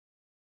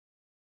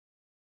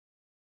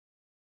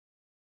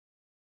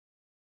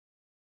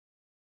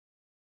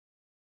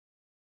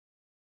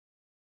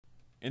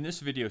In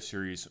this video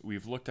series,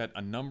 we've looked at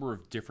a number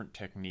of different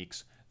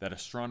techniques that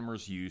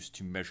astronomers use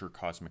to measure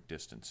cosmic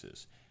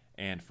distances.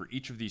 And for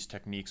each of these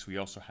techniques, we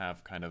also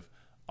have kind of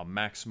a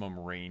maximum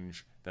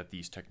range that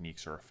these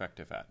techniques are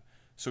effective at.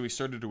 So we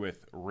started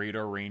with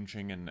radar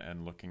ranging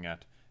and looking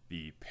at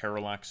the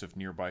parallax of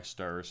nearby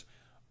stars,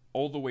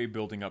 all the way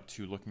building up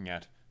to looking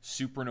at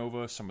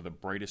supernova, some of the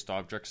brightest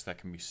objects that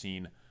can be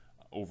seen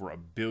over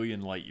 1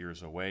 billion light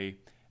years away,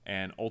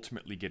 and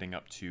ultimately getting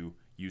up to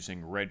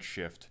using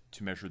redshift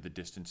to measure the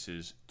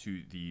distances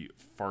to the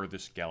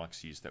farthest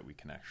galaxies that we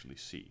can actually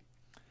see.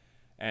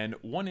 And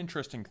one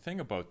interesting thing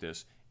about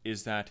this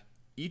is that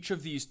each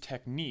of these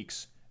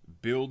techniques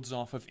builds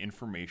off of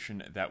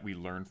information that we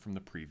learned from the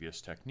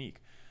previous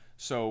technique.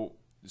 So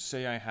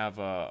say I have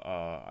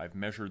I've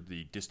measured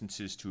the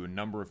distances to a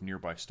number of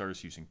nearby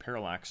stars using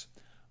parallax.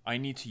 I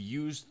need to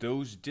use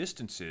those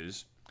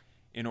distances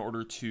in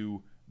order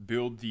to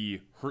build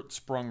the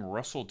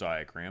Hertzsprung-Russell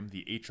diagram,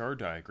 the HR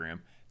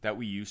diagram, that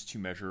we use to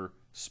measure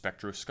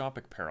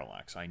spectroscopic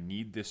parallax. I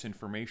need this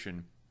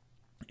information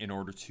in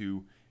order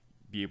to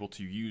be able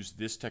to use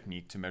this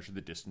technique to measure the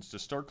distance to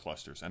star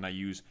clusters. And I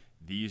use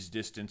these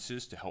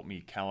distances to help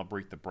me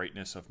calibrate the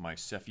brightness of my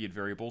Cepheid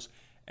variables,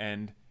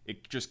 and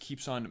it just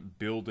keeps on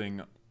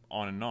building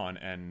on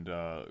and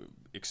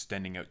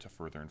extending out to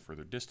further and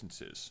further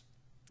distances.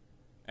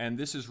 And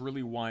this is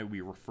really why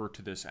we refer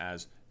to this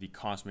as the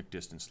cosmic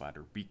distance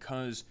ladder,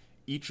 because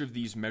each of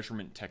these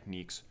measurement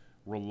techniques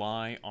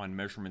rely on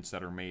measurements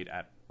that are made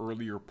at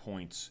earlier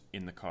points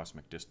in the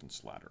cosmic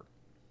distance ladder.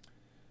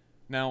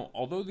 Now,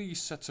 although these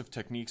sets of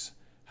techniques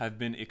have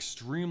been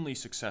extremely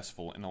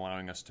successful in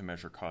allowing us to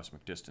measure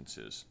cosmic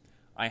distances,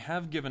 I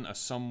have given a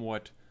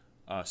somewhat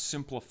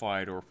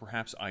simplified or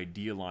perhaps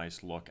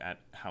idealized look at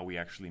how we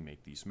actually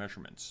make these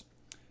measurements.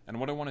 And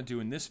what I want to do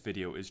in this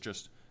video is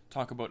just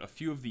talk about a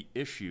few of the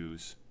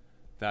issues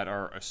that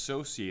are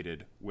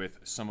associated with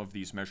some of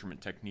these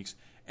measurement techniques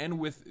and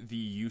with the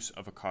use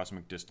of a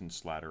cosmic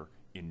distance ladder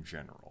in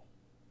general.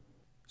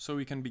 So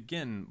we can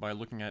begin by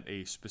looking at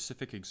a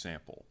specific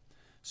example.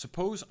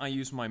 Suppose I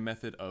use my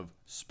method of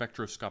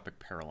spectroscopic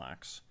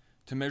parallax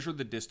to measure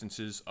the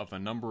distances of a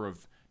number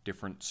of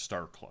different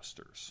star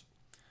clusters.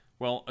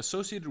 Well,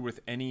 associated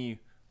with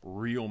any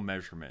real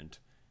measurement,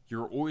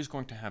 you're always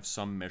going to have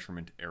some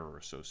measurement error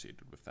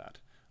associated with that.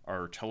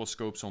 Our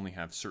telescopes only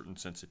have certain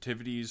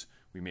sensitivities.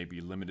 We may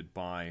be limited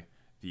by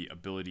the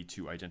ability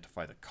to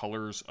identify the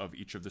colors of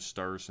each of the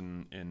stars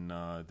in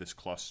this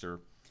cluster.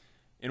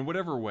 In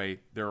whatever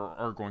way, there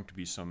are going to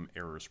be some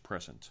errors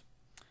present.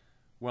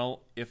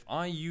 Well, if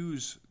I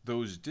use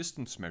those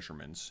distance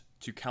measurements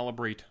to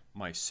calibrate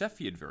my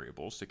Cepheid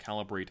variables, to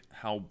calibrate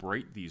how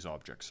bright these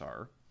objects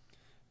are,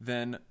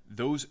 then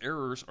those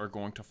errors are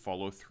going to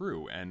follow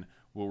through and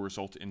will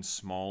result in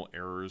small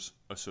errors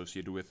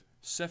associated with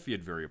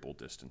Cepheid variable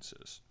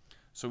distances.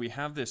 So we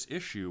have this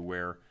issue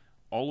where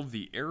all of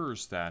the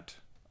errors that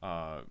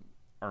are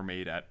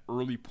made at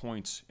early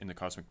points in the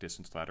cosmic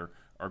distance ladder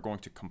are going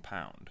to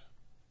compound.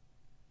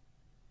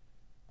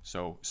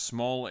 So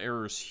small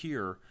errors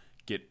here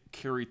get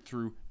carried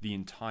through the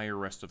entire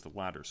rest of the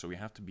ladder, so we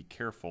have to be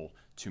careful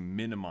to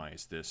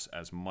minimize this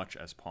as much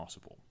as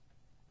possible.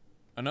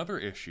 Another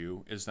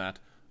issue is that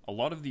a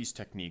lot of these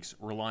techniques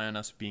rely on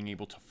us being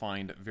able to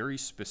find very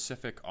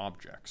specific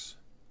objects,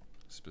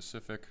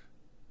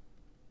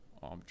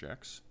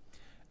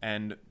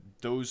 and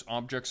those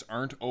objects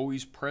aren't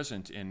always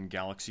present in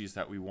galaxies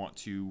that we want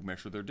to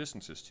measure their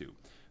distances to.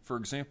 For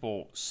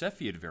example,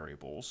 Cepheid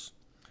variables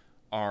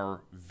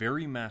are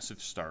very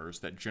massive stars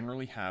that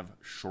generally have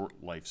short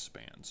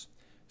lifespans.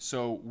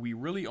 So we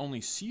really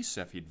only see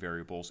Cepheid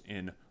variables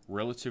in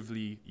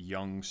relatively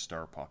young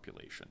star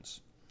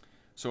populations.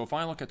 So if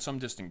I look at some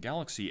distant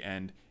galaxy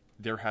and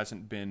there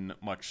hasn't been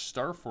much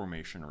star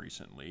formation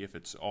recently, if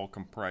it's all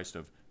comprised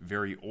of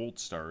very old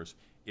stars,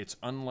 it's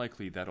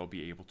unlikely that I'll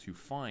be able to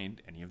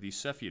find any of these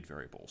Cepheid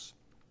variables.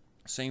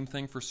 Same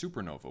thing for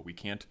supernova. We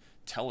can't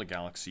tell a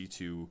galaxy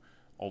to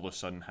all of a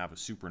sudden have a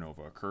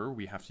supernova occur.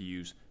 We have to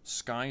use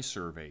sky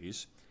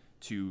surveys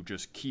to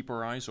just keep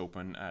our eyes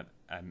open at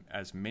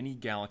as many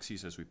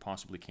galaxies as we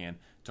possibly can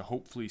to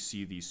hopefully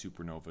see these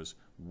supernovas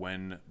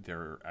when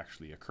they're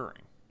actually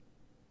occurring.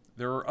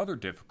 There are other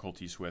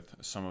difficulties with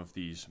some of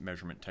these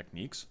measurement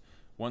techniques.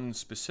 One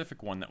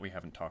specific one that we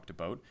haven't talked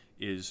about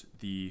is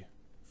the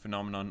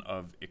phenomenon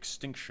of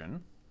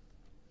extinction.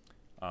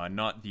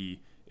 Not the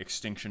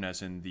extinction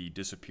as in the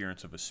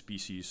disappearance of a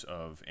species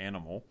of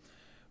animal,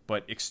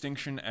 but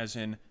extinction as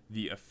in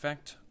the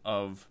effect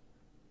of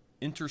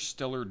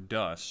interstellar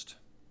dust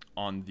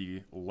on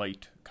the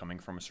light coming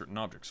from a certain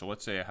object. So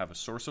let's say I have a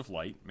source of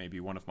light, maybe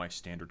one of my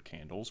standard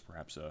candles,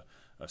 perhaps a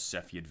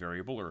Cepheid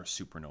variable or a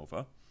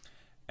supernova,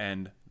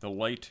 and the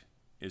light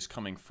is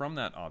coming from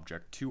that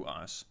object to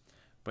us,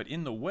 but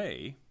in the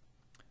way,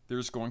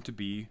 there's going to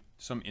be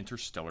some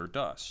interstellar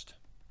dust.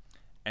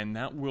 And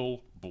that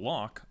will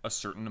block a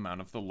certain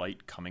amount of the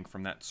light coming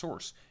from that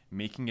source,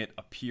 making it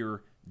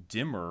appear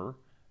dimmer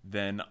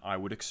than I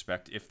would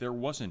expect if there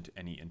wasn't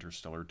any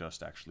interstellar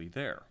dust actually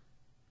there.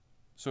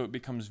 So it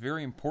becomes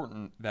very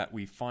important that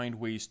we find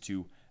ways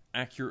to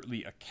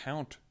accurately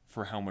account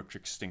for how much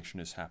extinction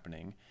is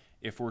happening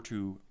if we're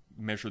to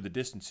measure the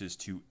distances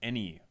to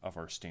any of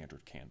our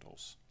standard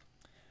candles.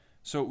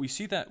 So we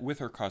see that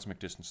with our cosmic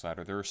distance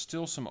ladder, there are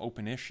still some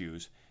open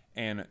issues,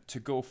 and to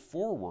go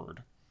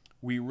forward,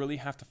 we really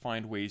have to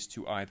find ways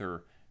to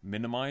either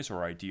minimize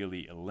or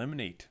ideally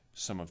eliminate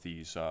some of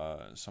these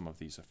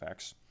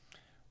effects,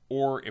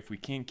 or if we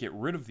can't get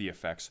rid of the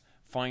effects,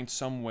 find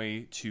some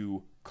way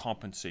to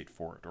compensate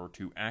for it or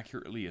to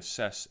accurately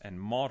assess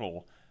and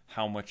model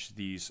how much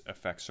these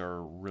effects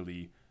are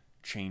really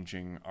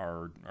changing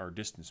our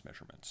distance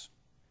measurements.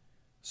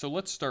 So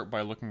let's start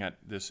by looking at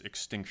this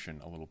extinction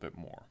a little bit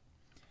more.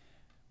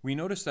 We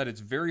notice that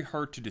it's very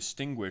hard to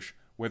distinguish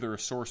whether a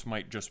source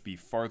might just be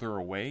farther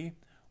away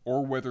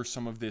or whether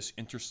some of this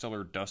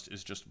interstellar dust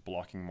is just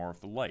blocking more of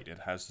the light. It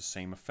has the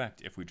same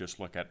effect if we just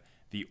look at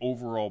the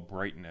overall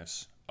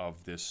brightness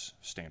of this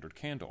standard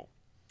candle.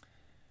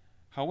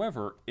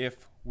 However,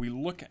 if we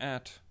look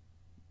at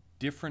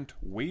different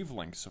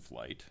wavelengths of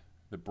light,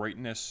 the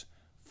brightness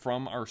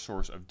from our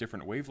source of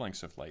different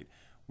wavelengths of light,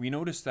 we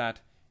notice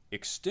that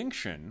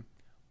extinction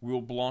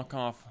will block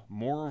off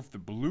more of the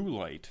blue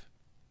light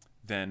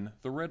than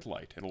the red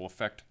light. It'll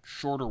affect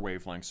shorter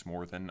wavelengths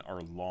more than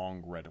our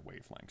long red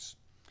wavelengths.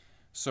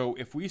 So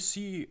if we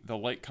see the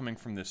light coming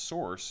from this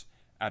source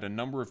at a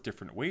number of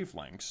different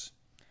wavelengths,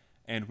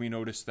 and we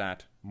notice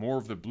that more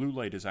of the blue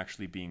light is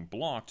actually being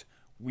blocked,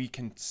 we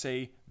can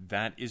say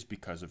that is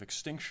because of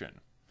extinction.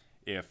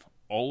 If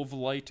all of the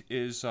light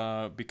is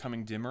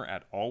becoming dimmer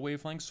at all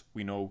wavelengths,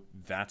 we know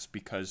that's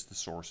because the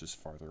source is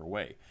farther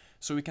away.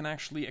 So we can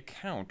actually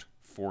account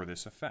for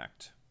this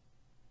effect.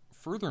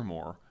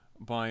 Furthermore,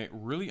 by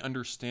really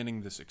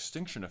understanding this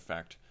extinction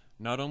effect,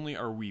 not only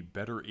are we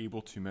better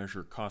able to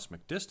measure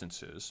cosmic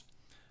distances,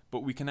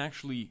 but we can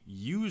actually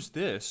use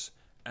this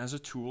as a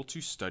tool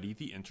to study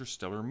the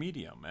interstellar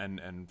medium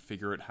and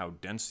figure out how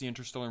dense the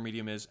interstellar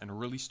medium is and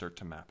really start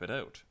to map it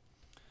out.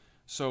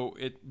 So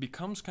it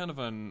becomes kind of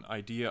an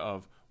idea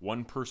of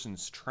one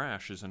person's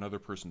trash is another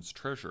person's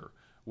treasure.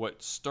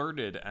 What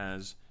started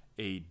as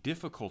a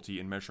difficulty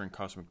in measuring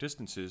cosmic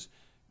distances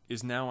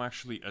is now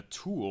actually a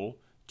tool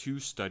to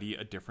study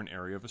a different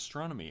area of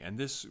astronomy. And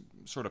this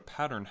sort of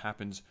pattern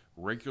happens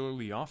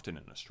regularly often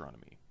in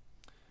astronomy.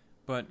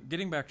 But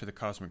getting back to the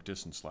cosmic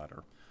distance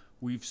ladder,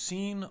 we've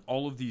seen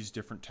all of these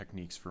different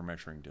techniques for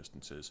measuring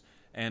distances,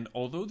 and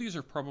although these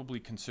are probably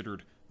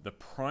considered the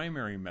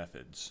primary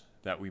methods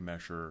that we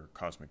measure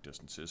cosmic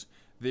distances,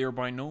 they are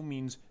by no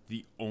means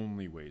the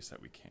only ways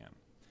that we can.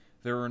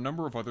 There are a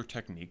number of other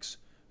techniques,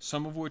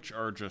 some of which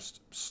are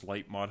just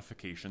slight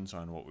modifications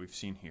on what we've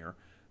seen here,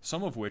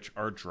 some of which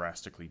are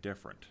drastically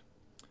different.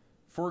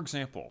 For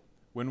example,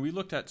 when we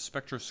looked at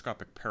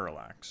spectroscopic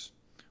parallax,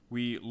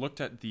 we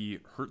looked at the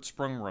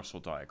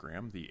Hertzsprung-Russell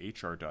diagram, the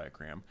HR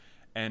diagram,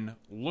 and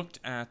looked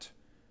at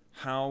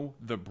how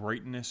the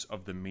brightness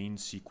of the main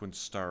sequence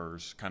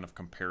stars kind of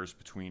compares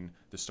between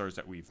the stars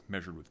that we've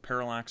measured with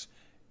parallax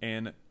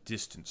and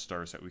distant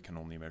stars that we can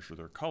only measure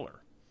their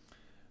color.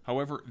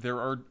 However, there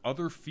are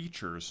other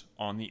features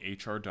on the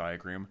HR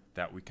diagram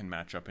that we can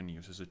match up and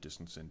use as a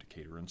distance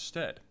indicator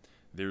instead.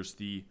 There's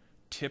the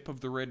tip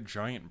of the red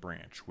giant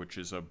branch, which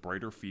is a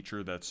brighter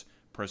feature that's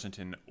present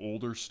in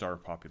older star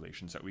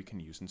populations that we can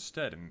use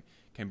instead and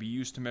can be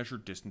used to measure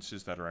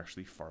distances that are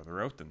actually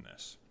farther out than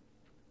this.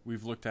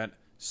 We've looked at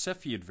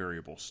Cepheid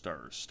variable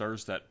stars,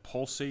 stars that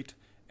pulsate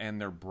and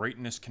their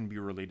brightness can be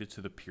related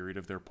to the period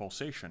of their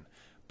pulsation.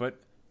 But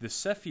the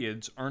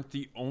Cepheids aren't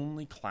the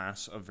only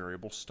class of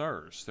variable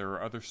stars. There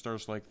are other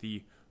stars like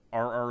the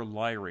RR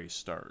Lyrae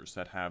stars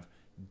that have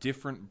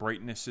different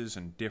brightnesses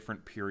and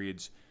different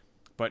periods,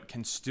 but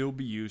can still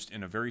be used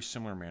in a very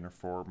similar manner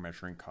for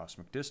measuring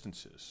cosmic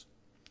distances.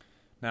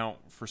 Now,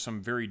 for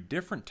some very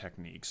different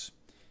techniques,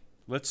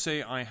 let's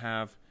say I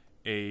have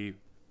a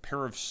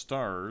pair of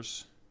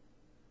stars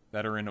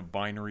that are in a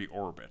binary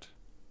orbit.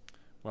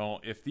 Well,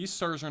 if these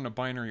stars are in a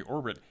binary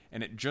orbit,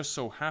 and it just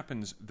so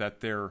happens that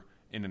they're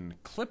in an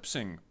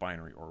eclipsing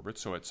binary orbit,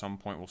 so at some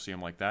point we'll see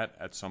them like that,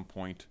 at some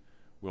point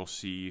we'll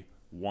see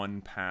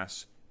one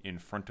pass in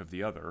front of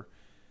the other,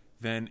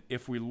 then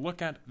if we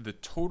look at the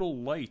total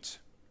light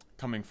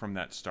coming from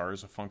that star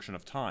as a function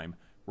of time,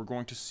 we're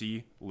going to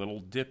see little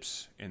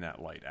dips in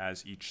that light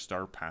as each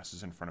star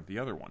passes in front of the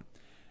other one.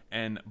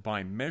 And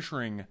by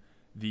measuring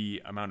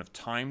the amount of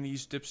time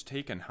these dips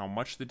take and how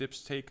much the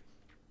dips take,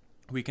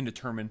 we can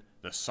determine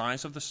the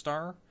size of the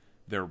star,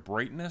 their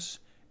brightness,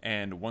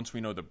 and once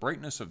we know the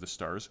brightness of the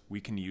stars,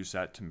 we can use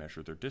that to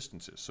measure their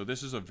distances. So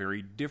this is a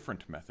very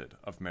different method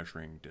of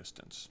measuring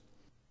distance.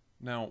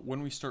 Now,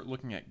 when we start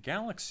looking at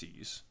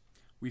galaxies,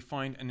 we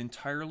find an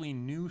entirely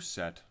new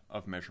set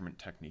of measurement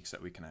techniques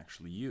that we can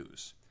actually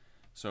use.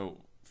 So,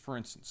 for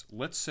instance,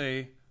 let's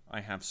say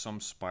I have some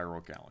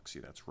spiral galaxy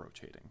that's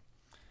rotating.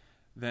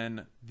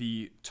 Then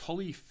the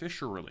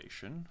Tully-Fisher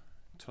relation,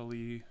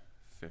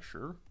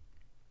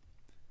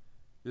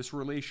 this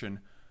relation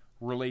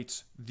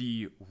relates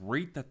the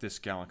rate that this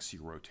galaxy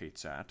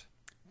rotates at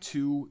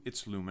to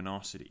its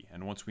luminosity.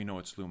 And once we know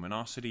its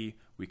luminosity,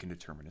 we can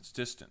determine its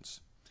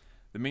distance.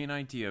 The main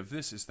idea of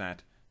this is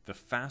that the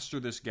faster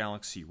this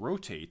galaxy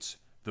rotates,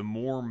 the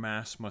more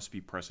mass must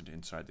be present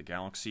inside the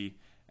galaxy,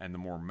 and the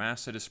more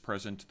mass that is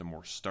present, the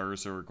more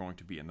stars there are going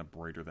to be, and the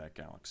brighter that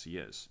galaxy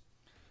is.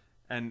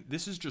 And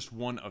this is just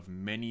one of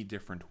many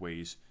different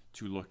ways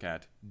to look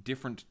at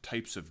different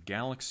types of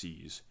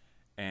galaxies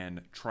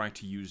and try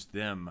to use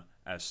them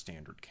as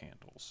standard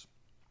candles.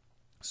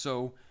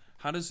 So,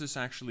 how does this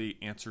actually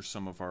answer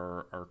some of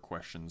our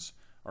questions,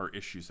 our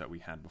issues that we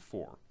had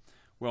before?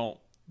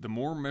 Well, the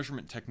more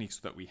measurement techniques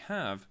that we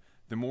have,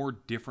 the more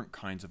different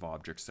kinds of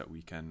objects that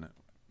we can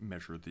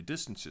measure the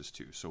distances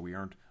to. So we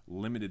aren't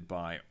limited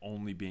by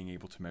only being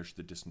able to measure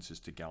the distances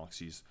to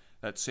galaxies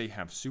that, say,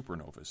 have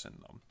supernovas in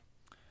them.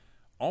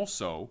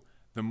 Also,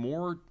 the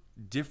more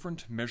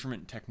different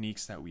measurement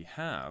techniques that we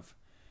have,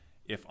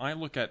 if I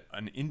look at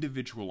an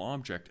individual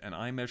object and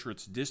I measure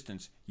its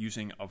distance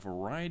using a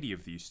variety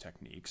of these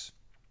techniques,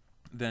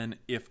 then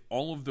if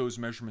all of those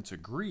measurements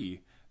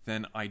agree,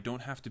 then I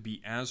don't have to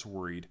be as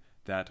worried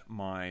that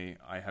I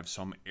have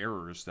some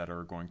errors that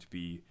are going to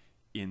be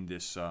in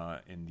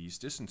these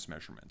distance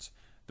measurements.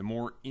 The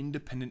more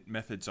independent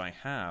methods I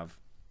have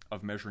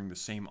of measuring the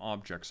same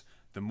objects,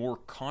 the more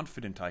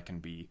confident I can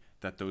be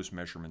that those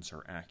measurements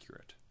are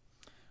accurate.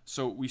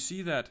 So we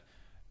see that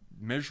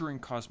measuring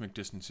cosmic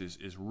distances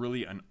is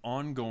really an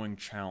ongoing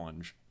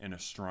challenge in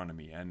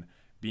astronomy, and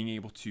being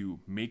able to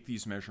make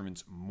these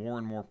measurements more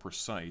and more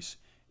precise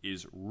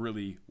is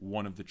really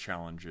one of the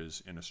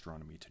challenges in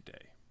astronomy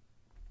today.